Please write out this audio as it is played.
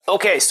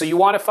Okay, so you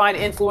want to find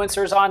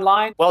influencers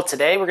online? Well,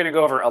 today we're going to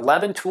go over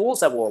 11 tools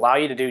that will allow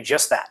you to do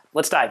just that.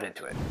 Let's dive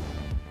into it.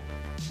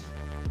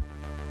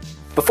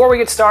 Before we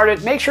get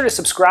started, make sure to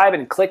subscribe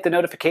and click the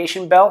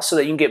notification bell so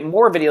that you can get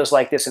more videos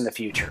like this in the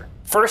future.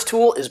 First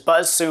tool is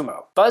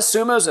BuzzSumo.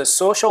 BuzzSumo is a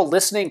social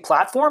listening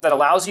platform that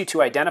allows you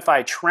to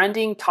identify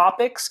trending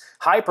topics,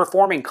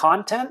 high-performing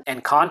content,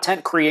 and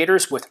content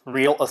creators with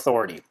real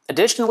authority.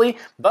 Additionally,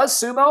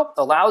 BuzzSumo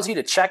allows you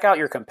to check out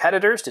your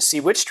competitors to see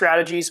which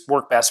strategies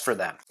work best for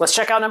them. Let's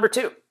check out number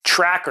 2.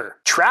 Tracker.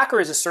 Tracker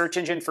is a search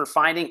engine for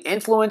finding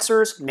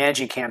influencers,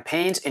 managing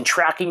campaigns, and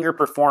tracking your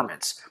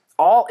performance.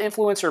 All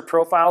influencer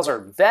profiles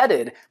are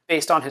vetted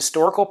based on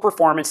historical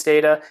performance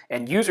data,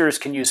 and users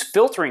can use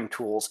filtering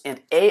tools and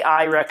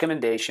AI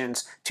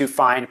recommendations to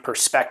find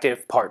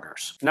prospective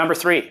partners. Number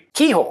 3,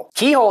 Keyhole.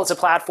 Keyhole is a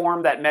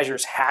platform that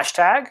measures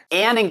hashtag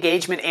and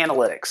engagement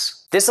analytics.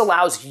 This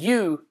allows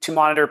you to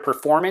monitor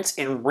performance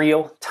in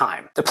real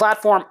time. The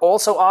platform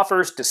also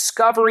offers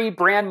discovery,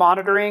 brand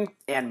monitoring,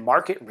 and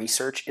market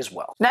research as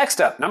well. Next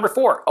up, number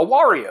 4,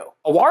 Awario.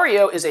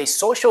 Awario is a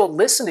social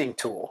listening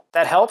tool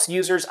that helps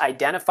users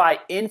identify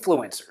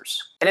influencers.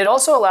 And it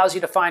also allows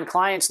you to find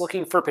clients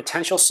looking for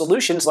potential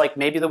solutions like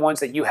maybe the ones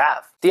that you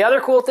have. The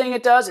other cool thing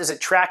it does is it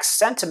tracks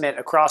sentiment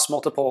across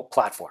multiple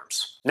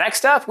platforms.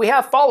 Next up, we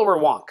have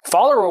FollowerWonk.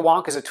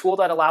 FollowerWonk is a tool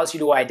that allows you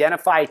to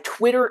identify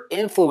Twitter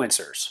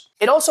influencers.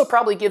 It also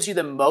probably gives you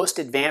the most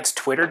advanced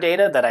Twitter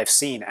data that I've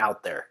seen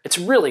out there. It's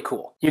really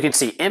cool. You can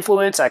see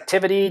influence,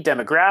 activity,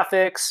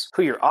 demographics,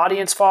 who your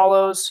audience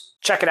follows.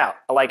 Check it out.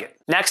 I like it.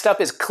 Next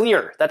up is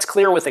Clear. That's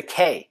Clear with a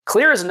K.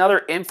 Clear is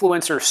another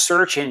influencer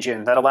search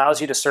engine that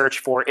allows you to search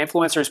for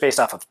influencers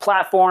based off of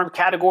platform,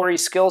 category,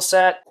 skill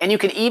set, and you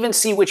can even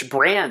see which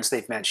brands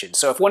they've mentioned.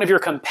 So if one of your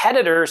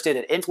competitors did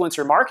an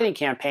influencer marketing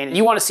campaign and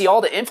you want to see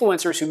all the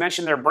influencers who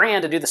mentioned their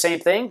brand to do the same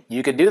thing,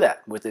 you could do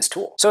that with this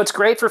tool. So it's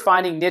great for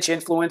finding niche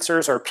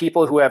influencers or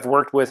people who have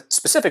worked with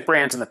specific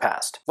brands in the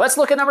past. Let's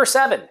look at number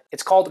 7.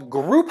 It's called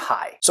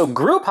GroupHigh. So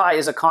GroupHigh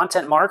is a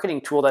content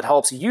marketing tool that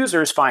helps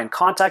users find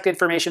contact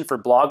information for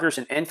bloggers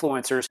and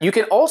influencers. You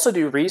can also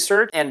do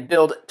research and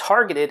build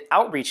targeted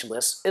outreach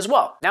lists as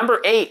well. Number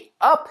 8,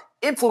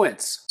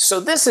 UpInfluence. So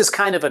this is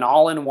kind of an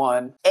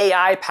all-in-one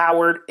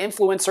AI-powered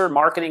influencer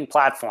marketing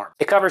platform.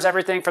 It covers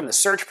everything from the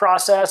search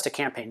process to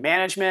campaign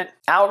management,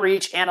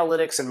 outreach,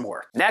 analytics, and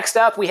more. Next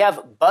up, we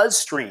have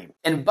BuzzStream.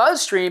 And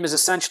BuzzStream is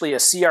essentially a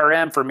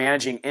CRM for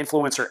managing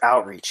influencer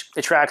outreach.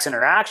 It tracks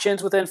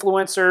interactions with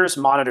influencers,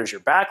 monitors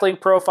your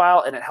backlink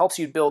profile, and it helps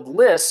you build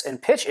lists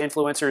and pitch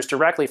influencers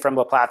directly from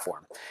the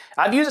platform.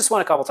 I've used this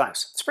one a couple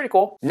times. It's pretty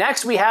cool.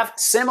 Next, we have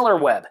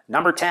SimilarWeb,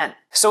 number 10.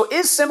 So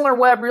is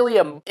SimilarWeb really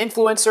an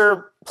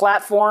influencer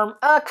platform?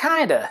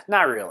 Kinda,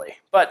 not really.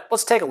 But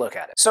let's take a look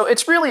at it. So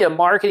it's really a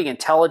marketing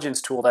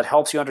intelligence tool that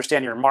helps you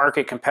understand your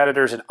market,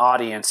 competitors, and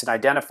audience and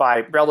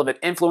identify relevant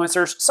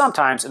influencers,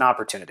 sometimes in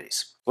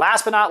opportunities.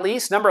 Last but not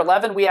least, number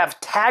 11, we have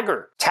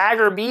Tagger.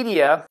 Tagger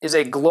Media is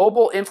a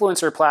global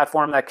influencer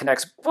platform that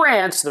connects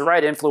brands to the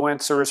right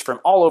influencers from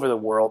all over the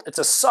world. It's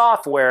a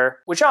software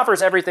which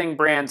offers everything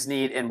brands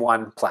need in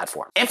one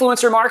platform.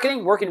 Influencer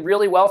marketing working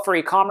really well for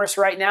e-commerce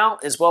right now,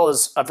 as well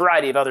as a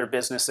variety of other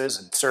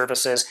businesses and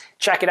services.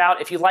 Check it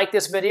out. If you like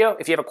this video,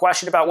 if you have a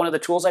question about one of the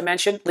tools I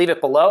mentioned, leave it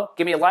below.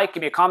 Give me a like,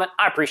 give me a comment.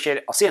 I appreciate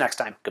it. I'll see you next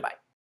time. Goodbye.